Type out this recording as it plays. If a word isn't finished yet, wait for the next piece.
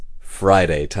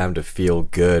Friday, time to feel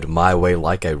good, my way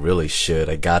like I really should.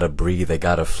 I gotta breathe, I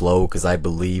gotta flow, 'cause I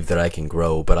believe that I can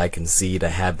grow. But I concede I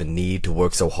have the need to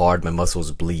work so hard my muscles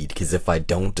bleed. 'Cause if I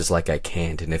don't, it's like I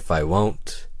can't, and if I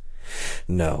won't,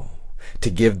 no.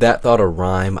 To give that thought a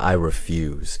rhyme, I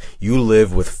refuse. You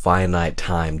live with finite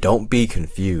time, don't be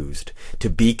confused.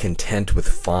 To be content with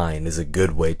fine is a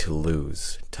good way to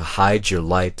lose. To hide your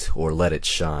light or let it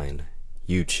shine,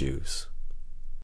 you choose.